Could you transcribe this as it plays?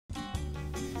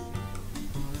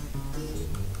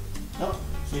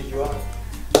here you are.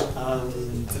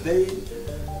 Today,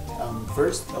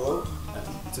 first, hello.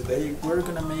 Today we're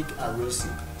gonna make a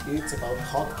recipe. It's about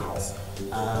hotcakes.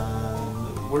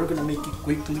 We're gonna make it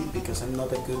quickly because I'm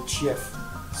not a good chef.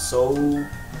 So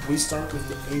we start with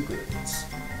the ingredients.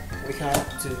 We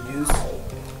have to use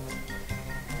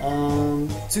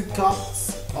 2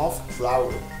 cups of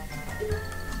flour,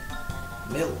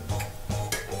 milk,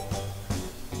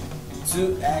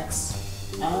 2 eggs,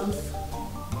 and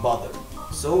butter.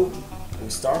 So we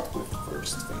start with the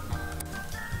first thing.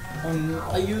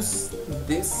 I use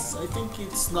this. I think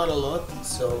it's not a lot,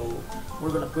 so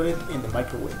we're gonna put it in the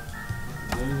microwave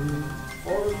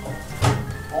for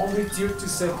only 30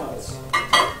 seconds.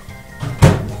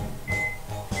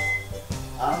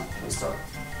 And we start.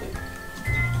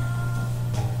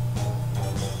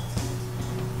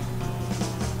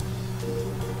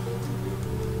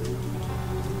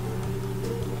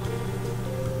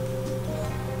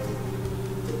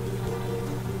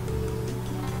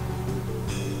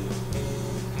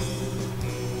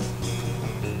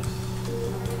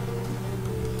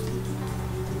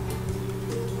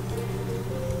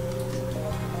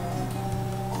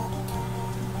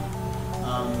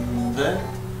 Then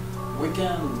we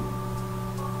can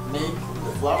make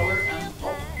the flour and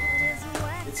pop.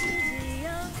 That's it.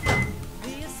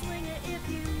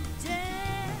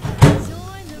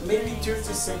 Maybe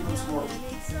 30 seconds more.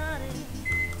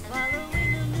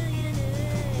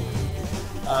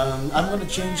 I'm gonna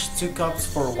change 2 cups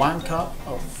for 1 cup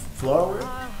of flour,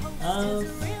 and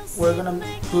we're gonna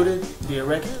put it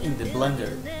direct in the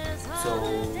blender, so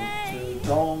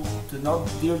to not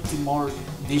dirty more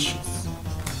dishes.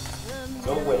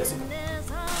 So wait a second.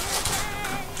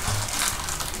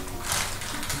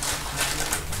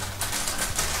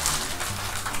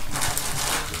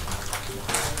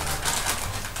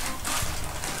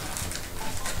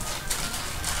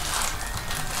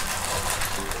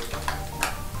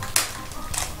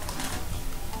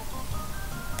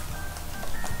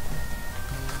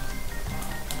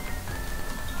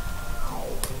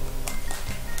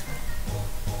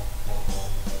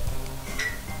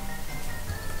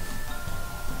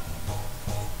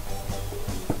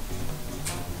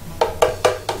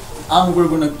 And we're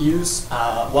gonna use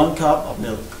 1 cup of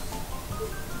milk.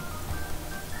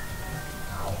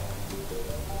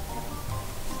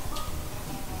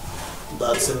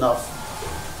 That's enough.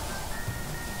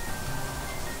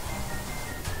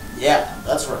 Yeah,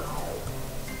 that's right.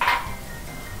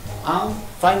 And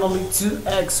finally 2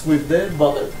 eggs with the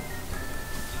butter.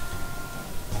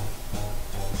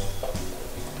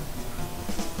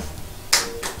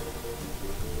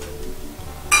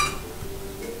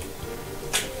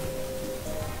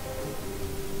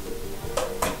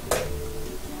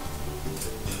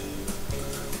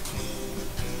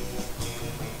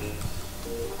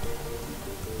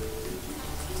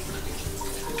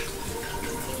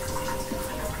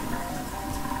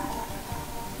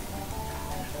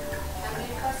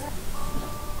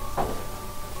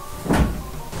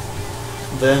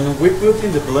 Then we put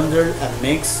in the blender and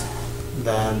mix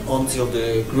then until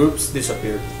the groups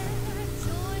disappear.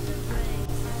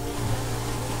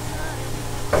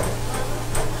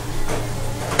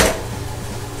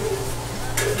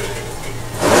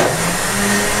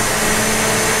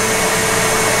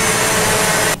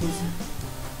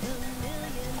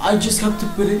 I just have to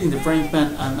put it in the frying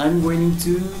pan, and I'm waiting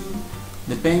to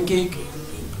the pancake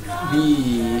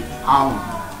be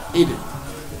eaten.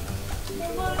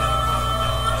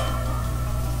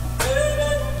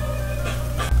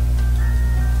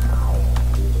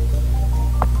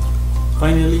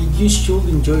 Finally, you should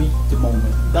enjoy the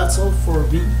moment. That's all for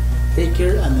me. Take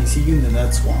care, and I see you in the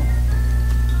next one.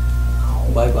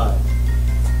 Bye bye.